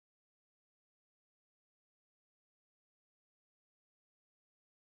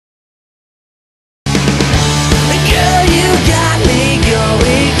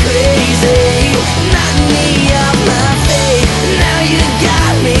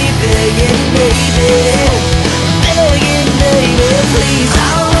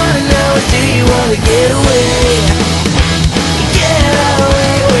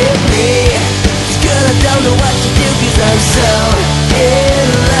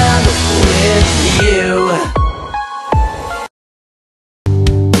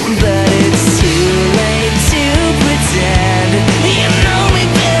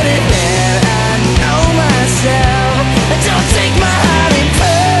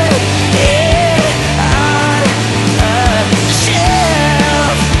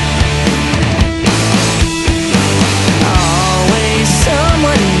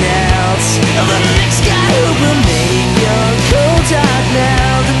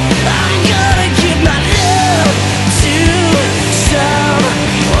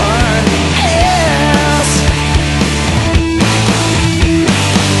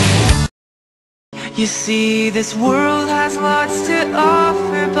You see, this world has lots to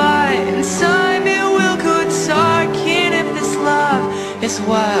offer, but in time it will go dark. And if this love is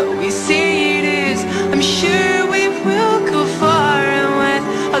what we say it is, I'm sure we will go far. And with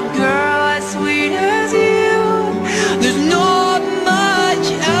a girl as sweet as you, there's not much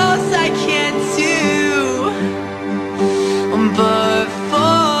else I can do but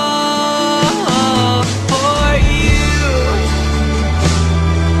fall for you.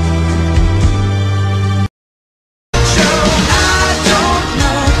 So I don't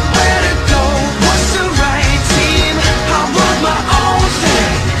know where to go, what's the right team? I want my own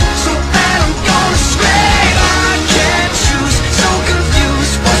thing, so bad I'm gonna scream. I can't choose, so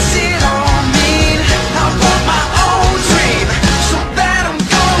confused, what's it all mean? I want my own dream, so bad I'm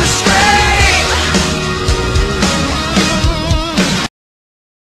gonna scream.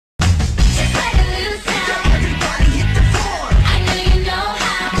 Just like a little sound, everybody hit the floor. I know you know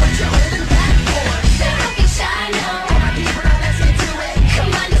how, what you're living back for. So don't be shy, no. All my people, now let's get to it.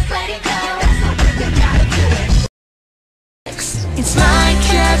 Come on, just let it go. That's the way you gotta do it. It's like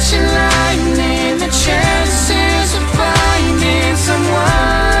catching lightning, the chances of finding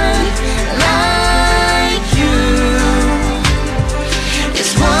someone like you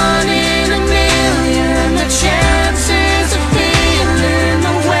is 1 in a million. The chances of feeling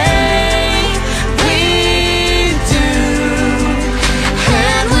the way we do,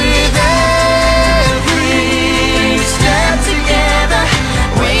 and with every step together,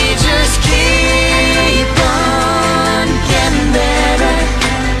 we just keep on getting better.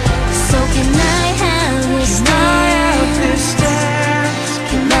 So can I have this dance?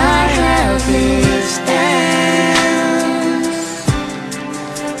 Can I have this dance?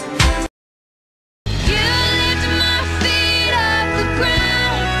 You lift my feet off the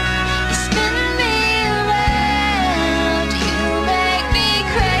ground. You spin me around. You make me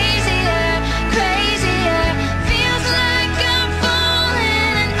crazier, crazier. Feels like I'm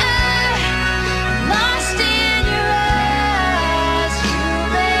falling and I'm lost in your eyes. You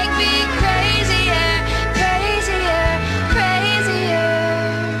make me crazier, crazier, crazier.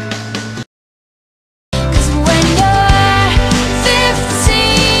 'Cause when you're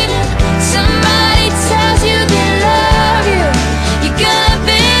 15, somebody tells you they love you, you're gonna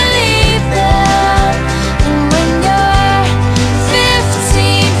believe them. And when you're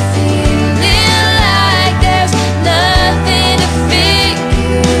 15, feeling like there's nothing to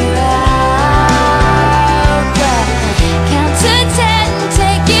figure out, but count to 10,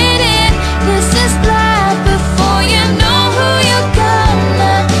 take it in. This is life before you know who you're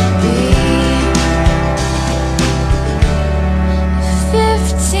gonna be.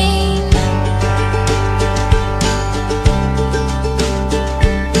 15.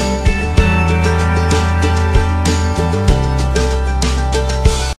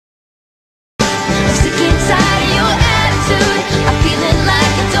 I'm sick and tired of your attitude. I'm feeling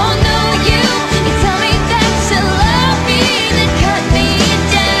like I don't know you. You tell me that you love me, then cut me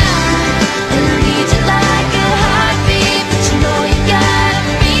down. And I need you like a heartbeat, but you know you gotta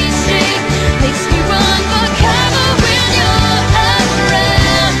be straight. Makes me run for cover when you're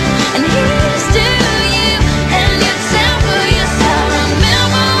around. And here's to you and your temper, yes, I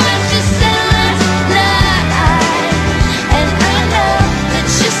remember what you said last night. And I know that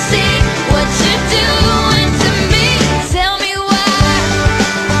you see what you're doing to me. Tell me why.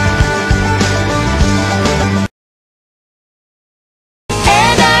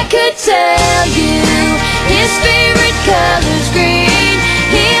 And I could tell you his favorite color's green.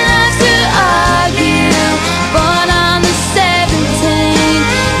 He loves to argue, born on the 17th.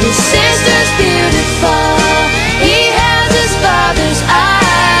 His sister's beautiful, he has his father's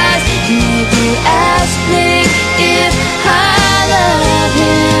eyes. And if you ask me if I love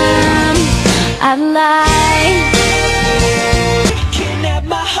him, I'd lie. Kidnap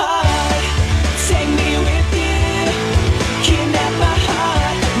my heart, take me with you. Kidnap my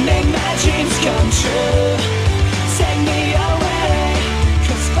heart, make my dreams come true. Take me away,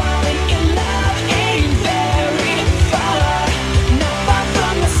 'cause falling in love ain't very far. Not far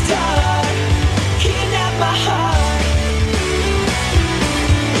from the start. Kidnap my heart.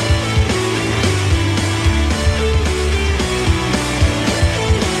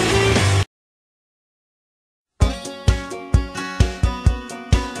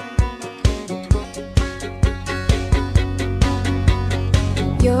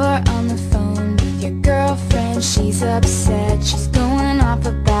 You're on the phone with your girlfriend. She's upset. She's going off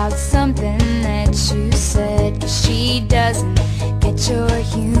about something that you said. 'Cause she doesn't get your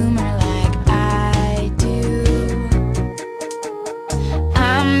humor like I do.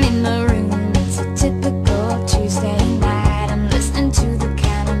 I'm in the room. It's a typical Tuesday night. I'm listening to the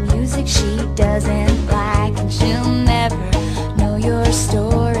kind of music she doesn't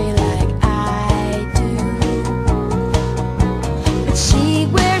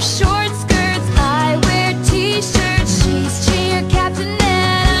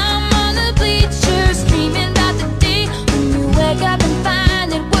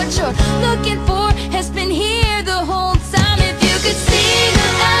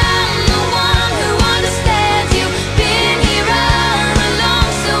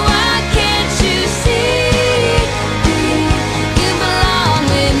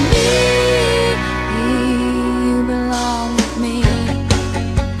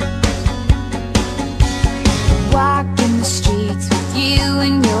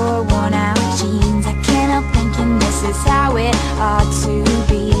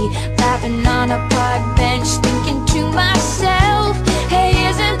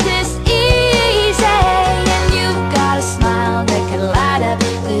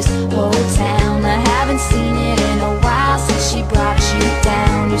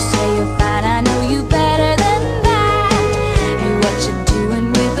you say